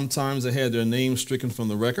 Sometimes they had their names stricken from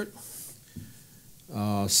the record.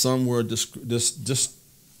 Some were just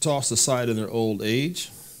tossed aside in their old age.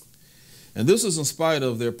 And this is in spite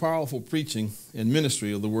of their powerful preaching and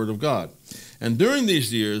ministry of the Word of God. And during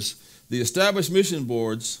these years, the established mission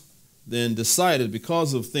boards then decided,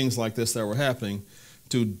 because of things like this that were happening,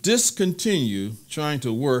 to discontinue trying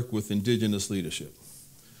to work with indigenous leadership.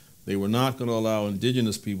 They were not going to allow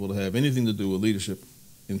indigenous people to have anything to do with leadership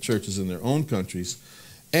in churches in their own countries,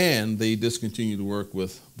 and they discontinued to work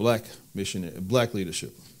with black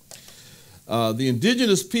leadership. The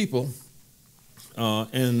indigenous people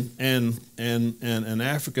and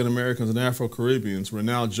African Americans and Afro-Caribbeans were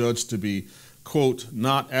now judged to be, quote,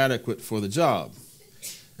 not adequate for the job.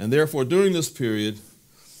 And therefore, during this period,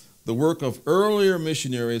 the work of earlier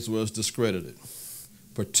missionaries was discredited,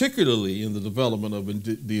 particularly in the development of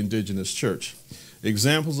the indigenous church.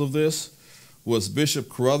 Examples of this was Bishop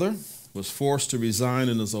Carruthers was forced to resign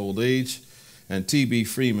in his old age, and T.B.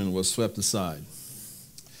 Freeman was swept aside.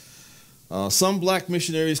 Some black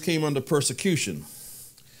missionaries came under persecution,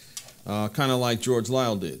 kind of like George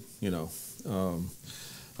Lyle did,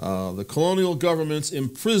 The colonial governments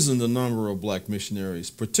imprisoned a number of black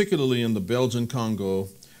missionaries, particularly in the Belgian Congo,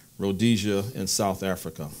 Rhodesia, and South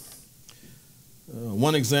Africa.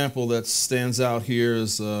 One example that stands out here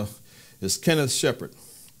is Kenneth Shepard.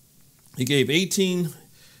 He gave 18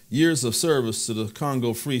 years of service to the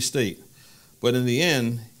Congo Free State, but in the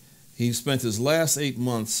end, he spent his last 8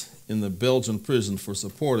 months in the Belgian prison for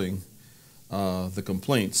supporting the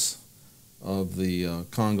complaints of the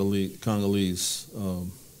Congolese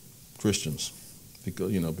Christians,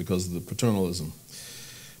 because of the paternalism.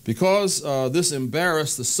 Because this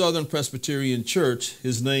embarrassed the Southern Presbyterian Church,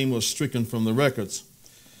 his name was stricken from the records.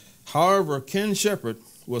 However, Ken Shepard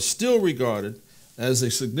was still regarded as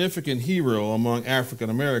a significant hero among African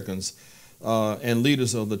Americans and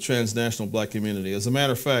leaders of the transnational black community. As a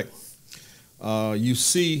matter of fact, you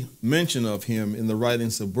see mention of him in the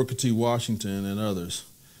writings of Booker T. Washington and others,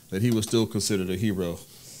 that he was still considered a hero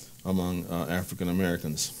among African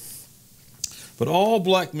Americans. But all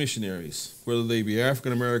black missionaries, whether they be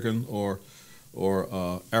African American or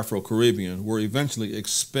Afro-Caribbean, were eventually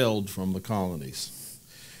expelled from the colonies.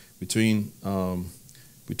 Between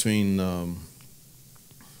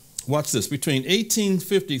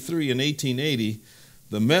 1853 and 1880,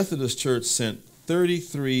 the Methodist Church sent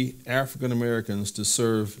 33 African Americans to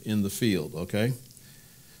serve in the field, okay?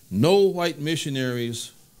 No white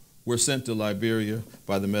missionaries were sent to Liberia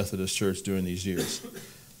by the Methodist Church during these years.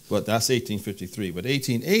 But that's 1853. But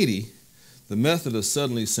 1880, the Methodists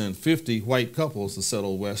suddenly sent 50 white couples to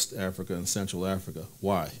settle West Africa and Central Africa.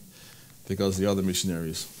 Why? Because the other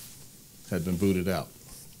missionaries had been booted out.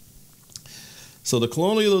 So the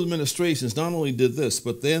colonial administrations not only did this,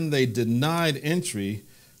 but then they denied entry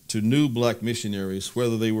to new black missionaries,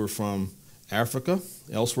 whether they were from Africa,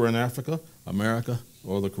 elsewhere in Africa, America,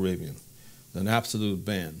 or the Caribbean. An absolute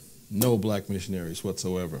ban. No black missionaries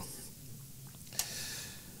whatsoever.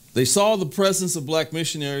 They saw the presence of black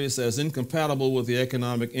missionaries as incompatible with the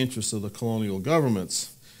economic interests of the colonial governments.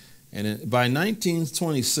 And by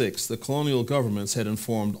 1926, the colonial governments had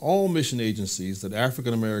informed all mission agencies that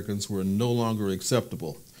African Americans were no longer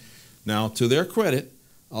acceptable. Now, to their credit,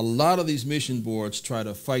 a lot of these mission boards tried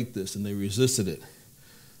to fight this, and they resisted it.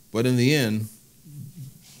 But in the end,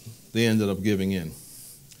 they ended up giving in.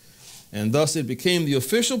 And thus it became the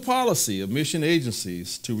official policy of mission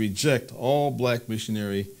agencies to reject all black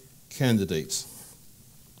missionary candidates.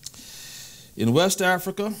 In West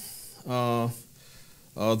Africa,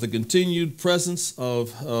 the continued presence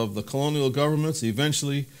of the colonial governments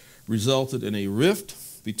eventually resulted in a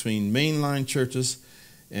rift between mainline churches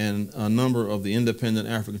and a number of the independent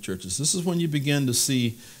African churches. This is when you begin to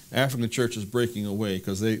see African churches breaking away,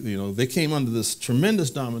 because they came under this tremendous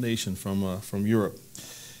domination from Europe,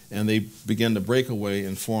 and they began to break away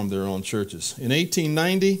and form their own churches. In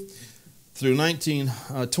 1890 through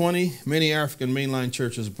 1920, many African mainline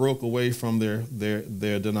churches broke away from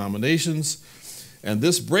their denominations, and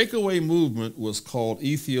this breakaway movement was called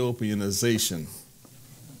Ethiopianization.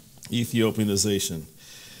 Ethiopianization.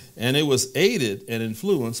 And it was aided and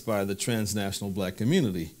influenced by the transnational black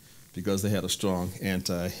community, because they had a strong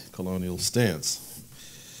anti-colonial stance.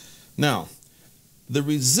 Now,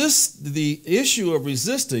 the issue of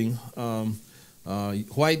resisting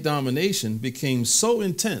white domination became so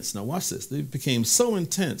intense. Now watch this. It became so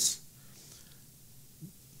intense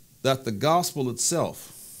that the gospel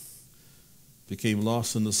itself became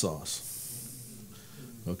lost in the sauce.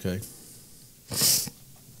 Okay?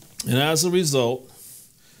 And as a result,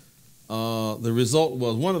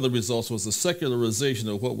 one of the results was the secularization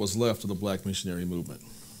of what was left of the black missionary movement.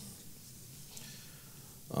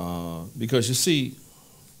 Because you see,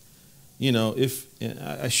 if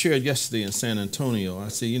I shared yesterday in San Antonio, I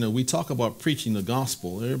say, we talk about preaching the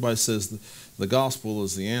gospel. Everybody says the gospel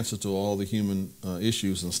is the answer to all the human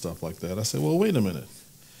issues and stuff like that. I say, well, wait a minute.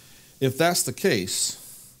 If that's the case,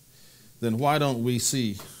 then why don't we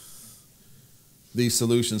see these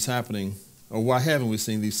solutions happening? Or why haven't we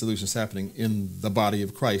seen these solutions happening in the body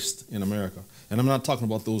of Christ in America? And I'm not talking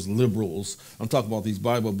about those liberals. I'm talking about these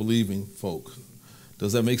Bible-believing folk.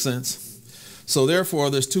 Does that make sense? So therefore,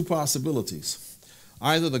 there's two possibilities.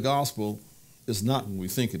 Either the gospel is not what we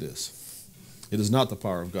think it is. It is not the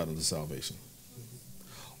power of God unto salvation.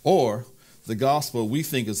 Or the gospel we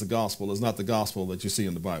think is the gospel is not the gospel that you see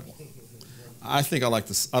in the Bible. I think I like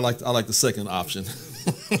the second option.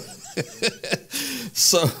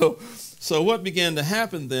 So what began to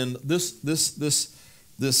happen then, this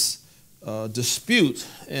dispute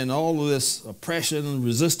and all of this oppression and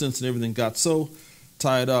resistance and everything got so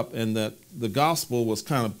tied up, and that the gospel was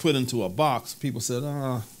kind of put into a box. People said,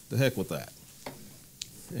 the heck with that.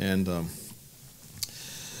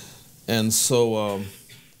 And so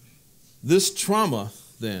this trauma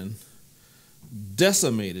then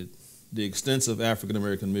decimated the extensive African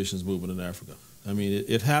American missions movement in Africa. I mean,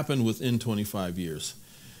 it happened within 25 years.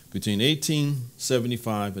 Between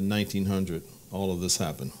 1875 and 1900, all of this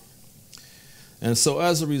happened. And so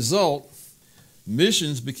as a result,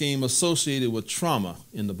 missions became associated with trauma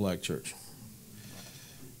in the black church.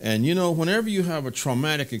 And whenever you have a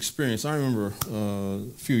traumatic experience, I remember a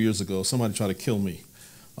few years ago, somebody tried to kill me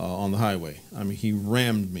on the highway. I mean, he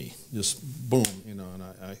rammed me, just boom, and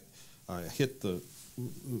I hit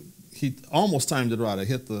he almost timed it right. I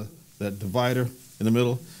hit that divider in the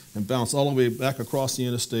middle and bounced all the way back across the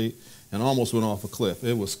interstate and almost went off a cliff.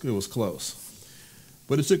 It was close.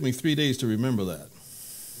 But it took me 3 days to remember that.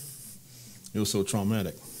 It was so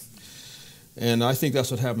traumatic. And I think that's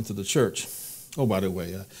what happened to the church. Oh, by the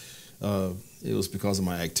way, it was because of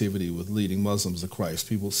my activity with leading Muslims to Christ.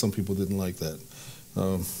 Some people didn't like that.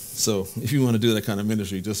 So if you want to do that kind of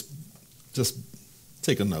ministry, just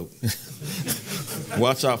take a note.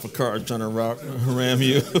 Watch out for cars trying to ram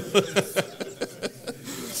you.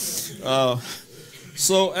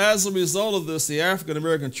 So as a result of this, the African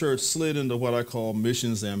American church slid into what I call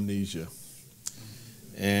missions amnesia,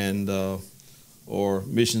 and or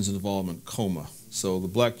missions involvement coma. So the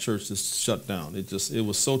black church just shut down. It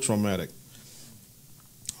was so traumatic.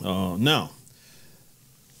 Now,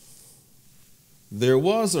 there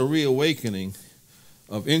was a reawakening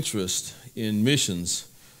of interest in missions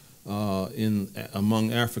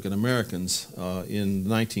among African Americans in the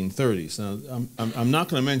 1930s. Now, I'm not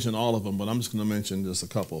going to mention all of them, but I'm just going to mention just a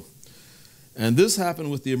couple. And this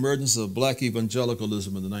happened with the emergence of black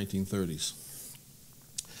evangelicalism in the 1930s.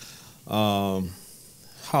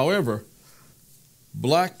 However,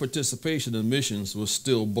 black participation in missions was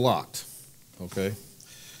still blocked, okay?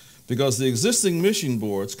 Because the existing mission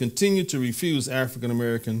boards continued to refuse African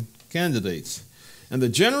American candidates. And the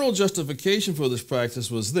general justification for this practice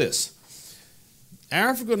was this: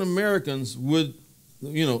 African American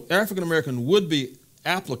would-be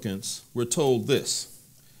applicants were told this,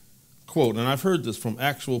 quote, and I've heard this from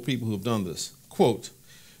actual people who have done this, quote,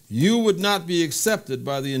 you would not be accepted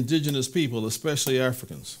by the indigenous people, especially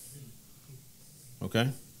Africans. Okay?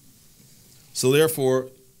 So therefore,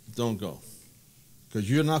 don't go,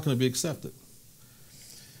 because you're not going to be accepted.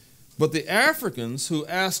 But the Africans who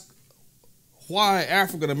asked why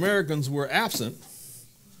African Americans were absent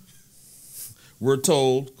were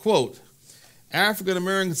told, quote, African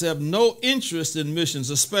Americans have no interest in missions,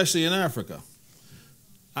 especially in Africa.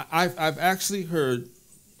 I've actually heard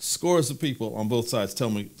scores of people on both sides tell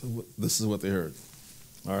me this is what they heard.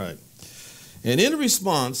 All right. And in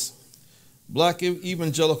response, black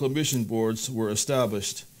evangelical mission boards were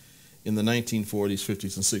established in the 1940s,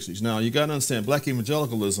 50s, and 60s. Now, you got to understand, black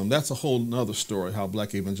evangelicalism, that's a whole other story, how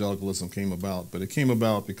black evangelicalism came about. But it came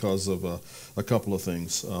about because of a couple of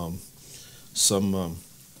things. Some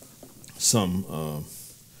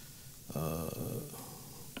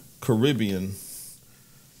Caribbean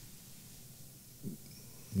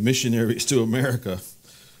missionaries to America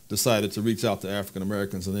decided to reach out to African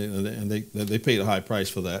Americans, and they paid a high price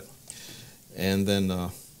for that. And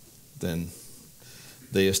then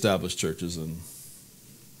they established churches, and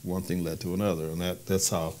one thing led to another, and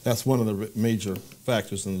that's one of the major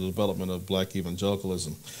factors in the development of black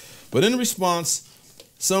evangelicalism. But in response,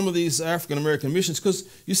 some of these African American missions, because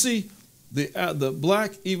you see, the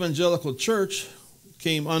black evangelical church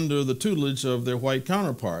came under the tutelage of their white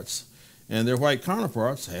counterparts. And their white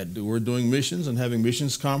counterparts were doing missions and having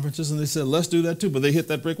missions conferences, and they said, let's do that too. But they hit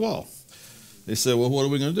that brick wall. They said, well, what are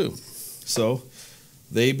we going to do? So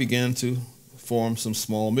they began to form some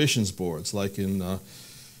small missions boards. Like in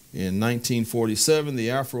 1947,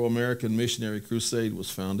 the Afro-American Missionary Crusade was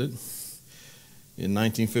founded. In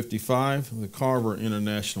 1955, the Carver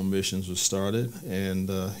International Missions was started. And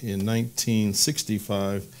in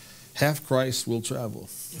 1965, Half Christ Will Travel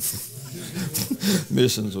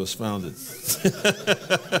Missions was founded.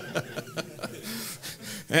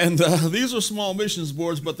 And these were small missions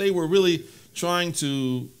boards, but they were really trying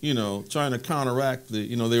to counteract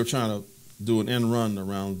they were trying to do an end run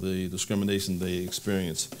around the discrimination they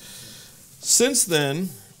experienced. Since then,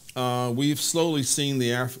 we've slowly seen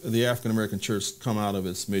the African American church come out of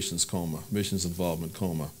its missions involvement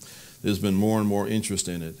coma. There's been more and more interest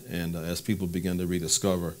in it, and as people begin to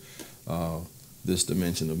rediscover this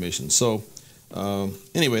dimension of mission. So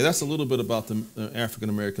anyway, that's a little bit about the African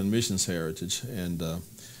American missions heritage, and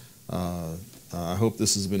I hope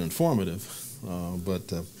this has been informative.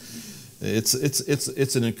 But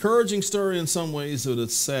it's an encouraging story in some ways, but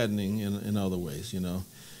it's saddening in other ways,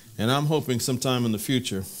 And I'm hoping sometime in the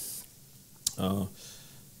future.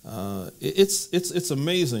 It's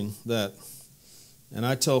amazing that. And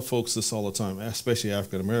I tell folks this all the time, especially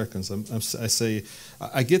African Americans. I say,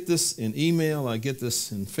 I get this in email, I get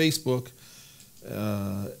this in Facebook,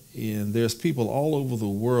 and there's people all over the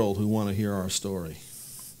world who want to hear our story.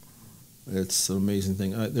 It's an amazing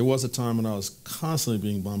thing. There was a time when I was constantly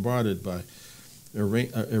being bombarded by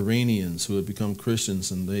Iranians who had become Christians,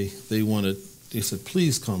 and they said,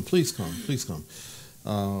 please come, please come, please come,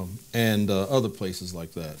 and other places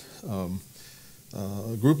like that.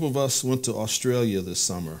 A group of us went to Australia this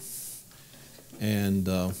summer, and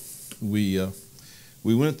we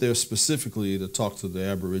went there specifically to talk to the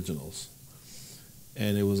Aboriginals.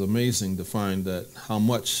 And it was amazing to find that how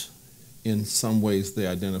much, in some ways, they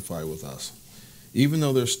identify with us, even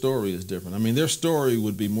though their story is different. I mean, their story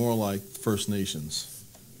would be more like First Nations,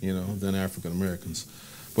 than African Americans.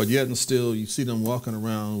 But yet and still, you see them walking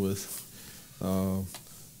around with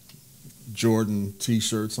Jordan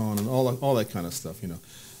T-shirts on and all that kind of stuff,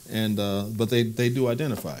 and but they do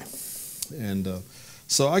identify, and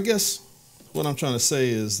so I guess what I'm trying to say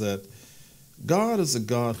is that God is a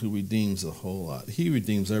God who redeems a whole lot. He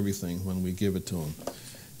redeems everything when we give it to Him,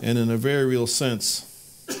 and in a very real sense,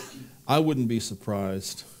 I wouldn't be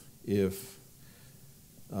surprised if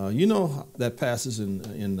that passage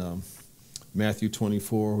in Matthew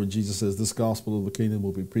 24 where Jesus says, "This gospel of the kingdom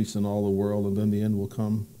will be preached in all the world, and then the end will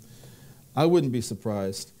come." I wouldn't be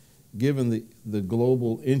surprised, given the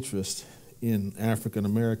global interest in African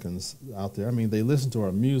Americans out there. I mean, they listen to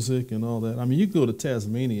our music and all that. I mean, you go to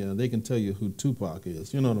Tasmania, and they can tell you who Tupac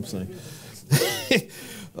is. You know what I'm saying?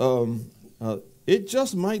 It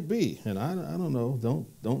just might be, and I don't know.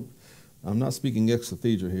 Don't. I'm not speaking ex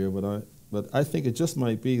cathedra here, but I think it just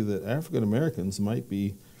might be that African Americans might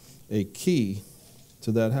be a key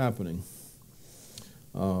to that happening.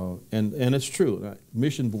 And it's true.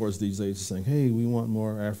 Mission boards these days are saying, "Hey, we want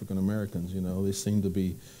more African Americans." They seem to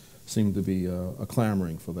be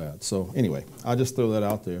clamoring for that. So anyway, I'll just throw that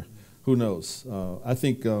out there. Who knows? I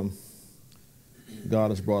think God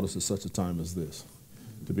has brought us to such a time as this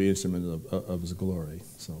to be instruments of His glory.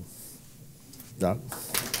 So, Doc.